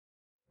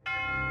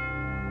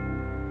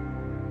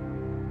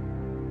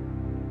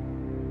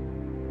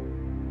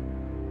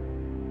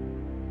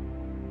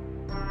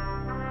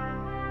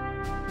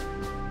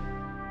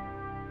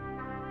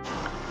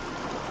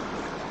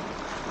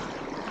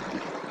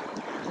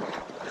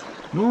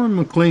Norman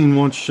McLean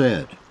once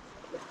said,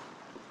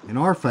 "In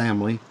our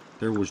family,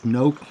 there was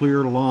no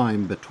clear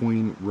line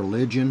between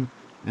religion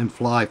and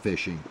fly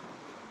fishing.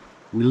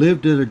 We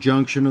lived at a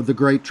junction of the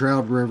great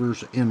trout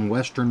rivers in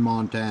western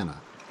Montana,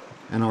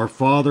 and our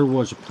father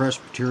was a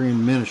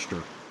Presbyterian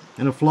minister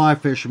and a fly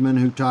fisherman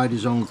who tied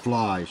his own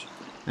flies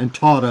and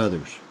taught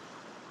others.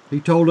 He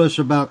told us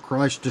about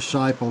Christ's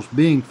disciples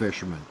being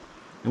fishermen,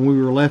 and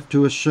we were left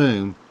to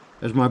assume,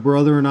 as my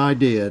brother and I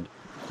did,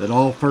 that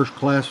all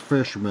first-class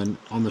fishermen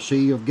on the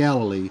Sea of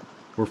Galilee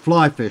were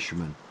fly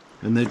fishermen,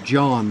 and that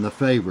John, the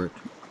favorite,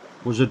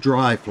 was a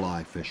dry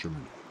fly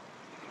fisherman."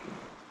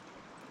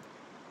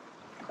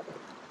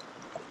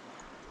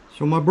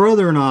 So my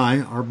brother and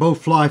I are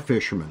both fly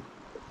fishermen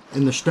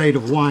in the state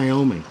of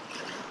Wyoming.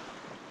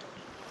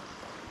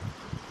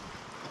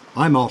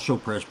 I'm also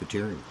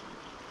Presbyterian.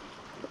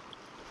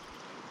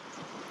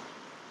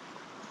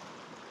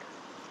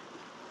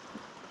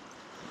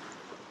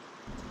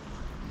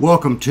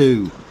 Welcome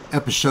to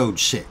Episode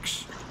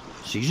 6,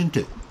 Season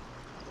 2.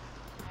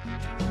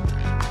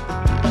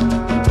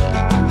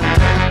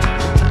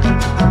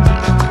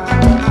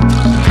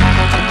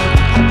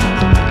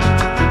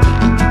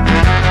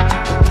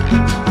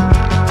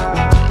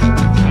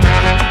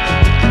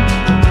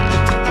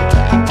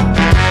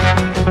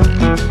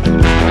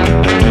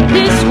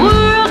 This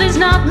world is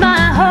not my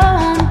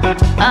home,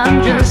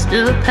 I'm just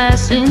a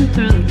passing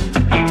through.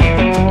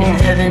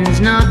 If heaven's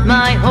not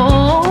my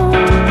home,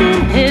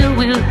 then hell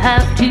will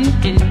have to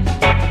do.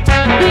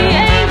 The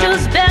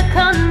angels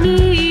beckon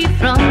me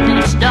from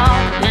this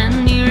dark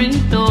and eerie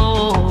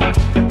door,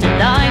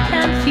 and I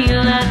can't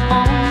feel at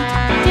home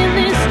in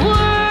this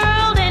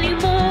world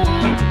anymore.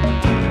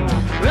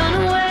 Run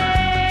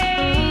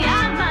away, I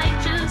might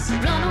just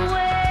run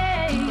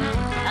away.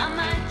 I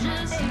might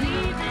just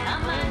leave it, I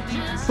might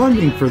just...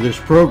 Funding for this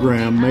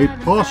program made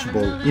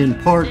possible in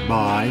part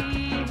by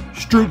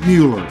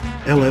Stroop-Muller,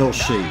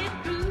 LLC,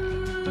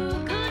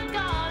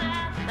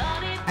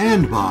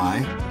 and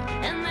by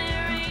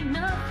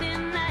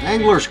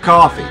Angler's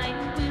Coffee.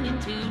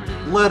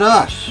 Let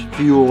us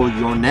fuel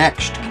your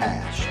next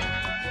cast.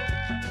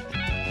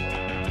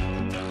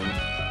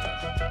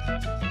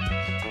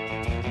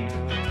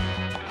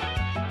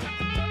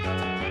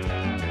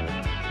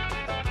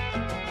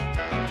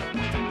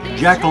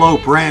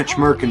 Jackalope Ranch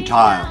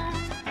Mercantile,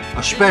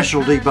 a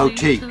specialty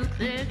boutique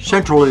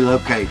centrally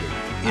located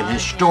in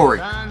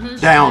historic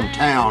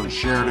downtown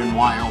Sheridan,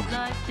 Wyoming.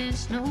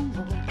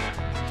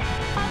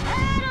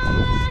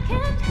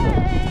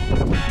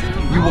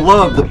 You will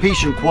love the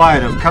peace and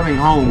quiet of coming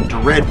home to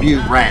Red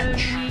Butte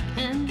Ranch,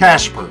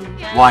 Casper,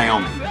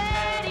 Wyoming.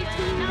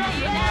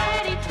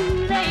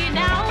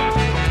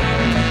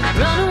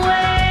 Run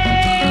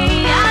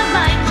away, I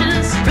might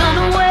just run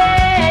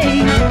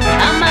away.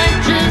 I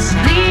might just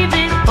leave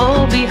it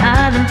all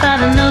behind and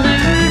find another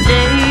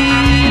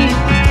day.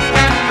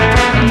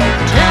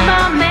 Tell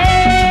my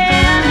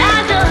man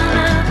I've done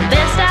the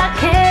best I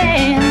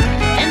can,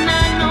 and I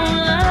know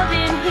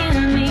loving him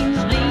means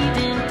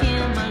leaving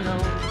him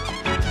alone.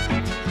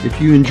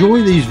 If you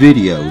enjoy these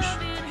videos,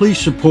 please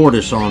support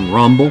us on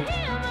Rumble,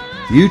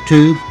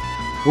 YouTube,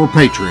 or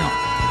Patreon.